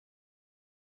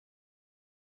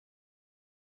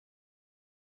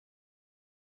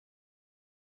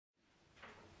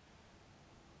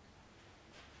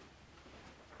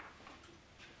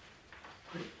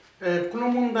この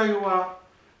問題は、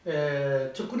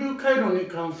直流回路に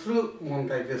関する問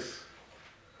題です。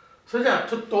それでは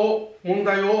ちょっと問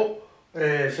題を、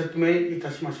説明い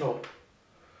たしましょ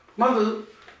う。まず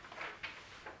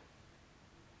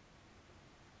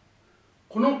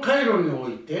この回路にお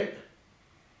いて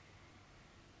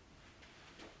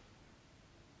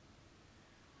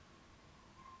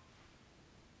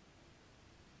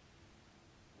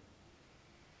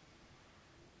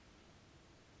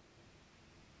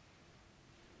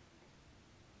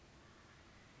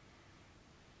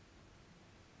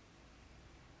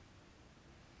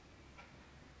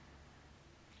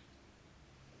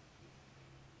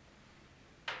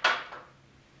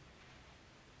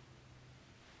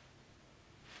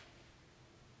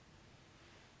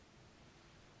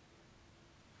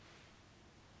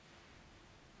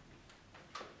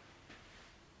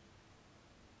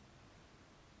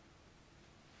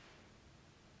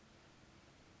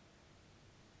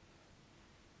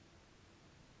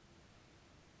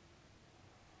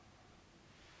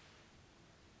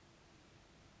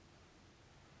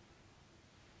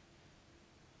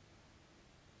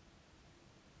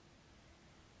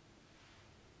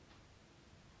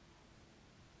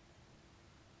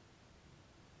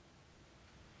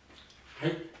は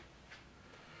い、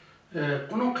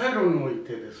この回路におい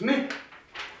てですね、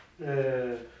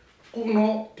ここ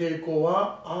の抵抗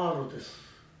は R です。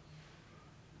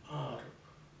R。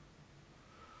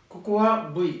ここ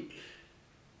は V。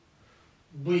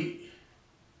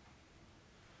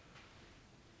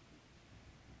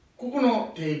ここ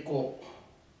の抵抗。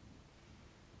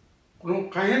この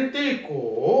可変抵抗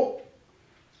を、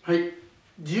はい、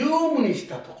10オームにし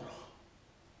たところ。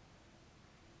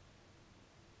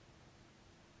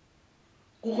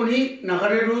ここに流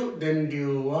れる電流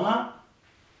は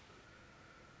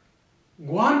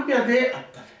5アンペアであっ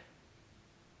たで。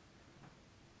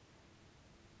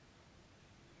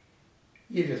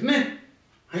いいですね。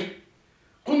はい。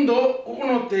今度、ここ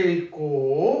の抵抗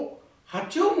を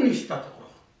8オームにしたとこ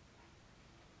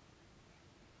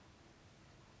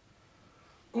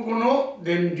ろ。ここの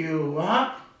電流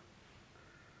は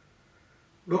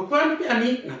6アンペア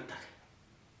になったで。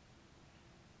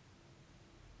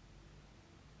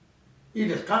いい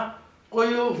ですか？こう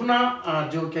いうふうな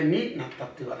条件になった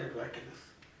と言われるわけで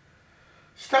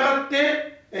す。したがっ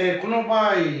て、この場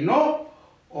合の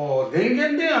電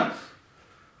源電圧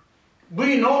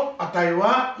V の値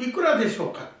はいくらでしょ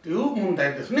うかっていう問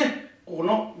題ですね。ここ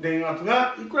の電圧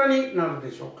がいくらになる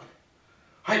でしょうか。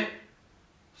はい。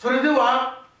それで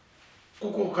は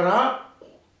ここから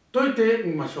解いて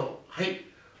みましょう。はい。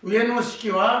上の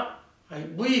式は、はい、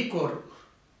V イコール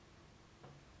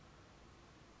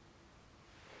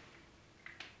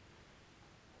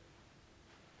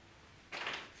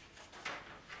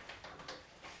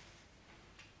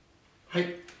は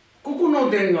い、ここの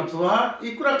電圧は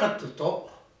いくらかというと、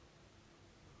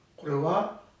これ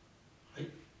は、はい、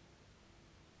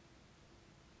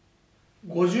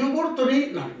50ボルト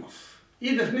になります。い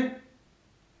いですね。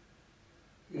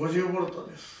50ボルト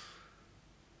です。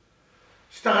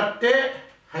したがって、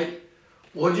はい、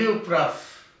50プラ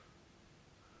ス、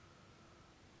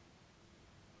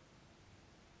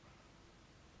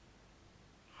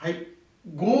はい、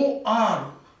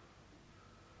5R。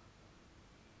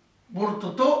ボル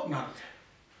トとなる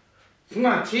で。すな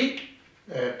わち、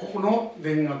ここの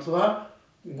電圧は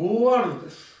 5R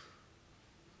です。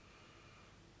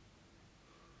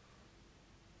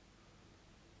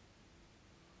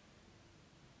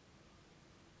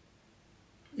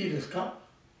いいですか？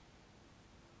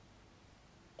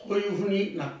こういうふう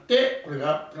になって、これ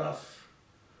がプラス、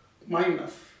マイナ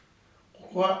ス。こ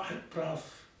こは、はい、プラ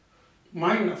ス、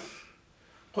マイナス。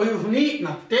こういうふうに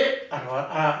なって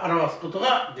表すこと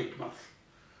ができます。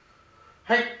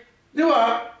はい。で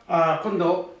は、今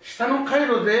度、下の回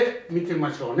路で見てみ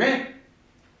ましょうね。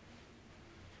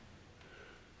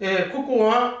ここ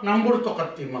は何ボルトか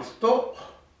って言いますと、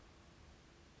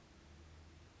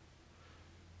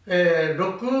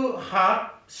6、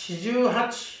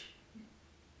48、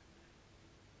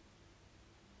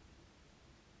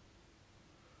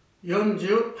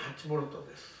48ボルト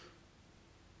です。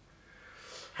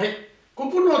はい。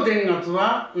ここの電圧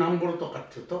は何ボルトかっ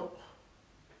ていうと、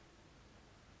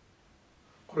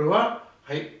これは、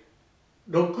はい、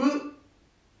6R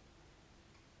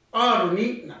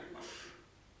になります。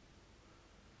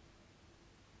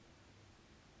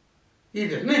いい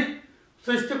ですね。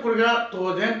そしてこれが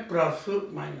当然プラス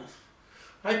マイナス。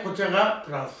はい、こちらが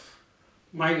プラス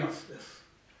マイナスです。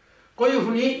こういう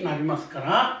ふうになりますか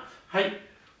ら、はい、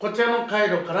こちらの回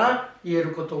路から言え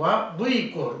ることは V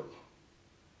イコール、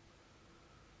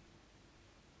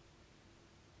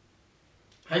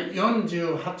はい、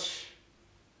48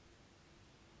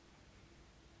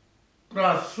プ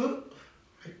ラス、はい、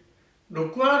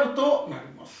6R とな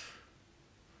ります。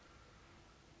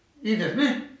いいです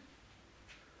ね。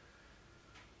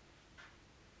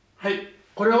はい、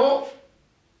これを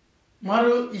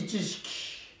丸1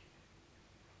式、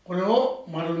これを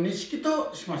丸2式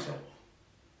としましょう。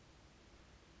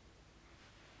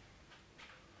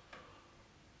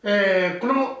こ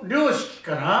の両式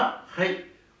から、は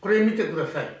い、これ見てくだ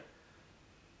さい。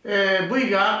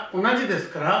V が同じです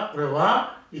から、これ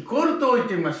はイコールと置い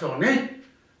てみましょうね。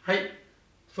はい、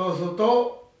そうする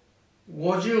と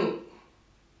50、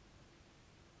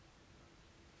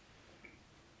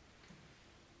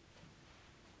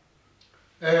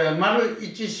丸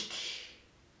1式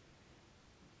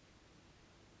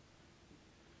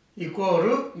イコー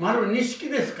ル丸2式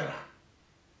ですから、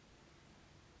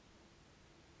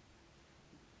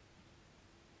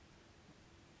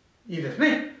いいです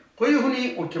ね。こういうふう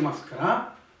に置きますか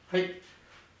ら、はい、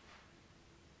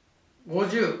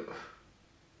50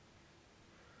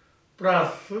プ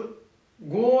ラス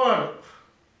 5R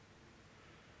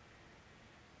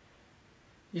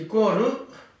イコール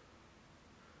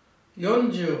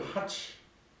48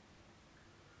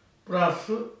プラ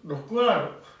ス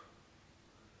 6R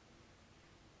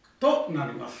とな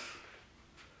ります。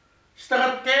した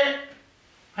がって、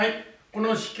はい、こ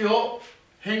の式を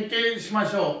変形しま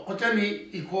しょう。こちら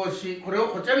に移行し、これを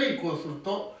こちらに移行する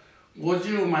と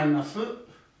50マイナス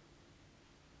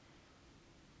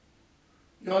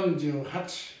48、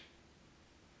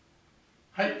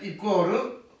はい、イコー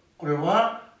ル、これ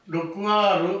は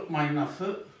 6R マイナス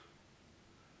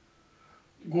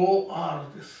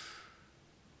 5R です。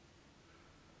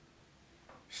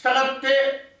したがって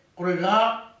これ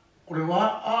は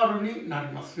R にな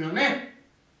りますよね。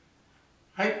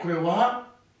はい、これは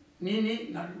2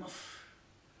になります。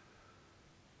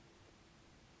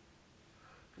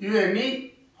ゆえ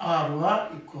に R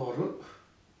はイコール、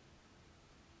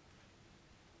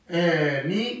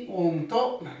2オーム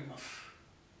となります。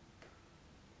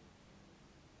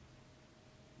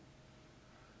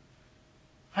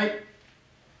はい、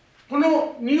こ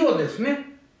の2をです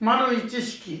ね、丸1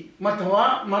式また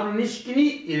は丸2式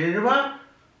に入れれば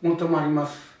求まりま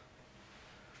す。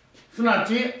すなわ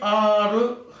ち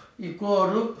R イコ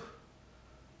ール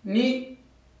2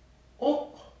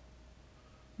を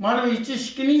丸1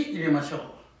式に入れましょう。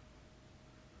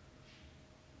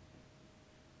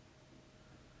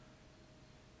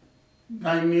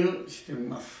代入してみ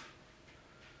ます。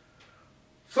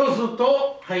そうする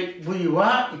と、はい、V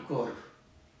はイコー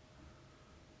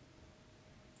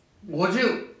ル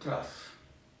50プラス、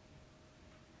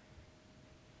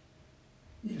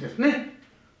いいですね。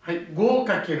はい、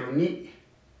5×2、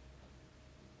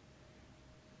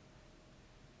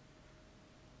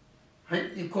は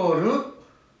い、イコール、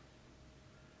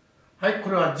はい、こ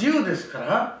れは10ですか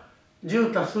ら、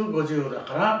10足す50だ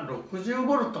から60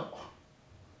ボルト。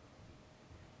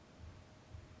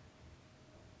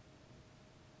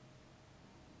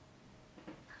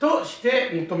とし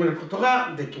て求めること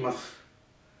ができます。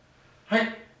は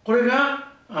い、これ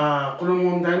がこの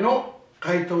問題の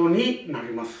回答にな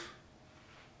ります。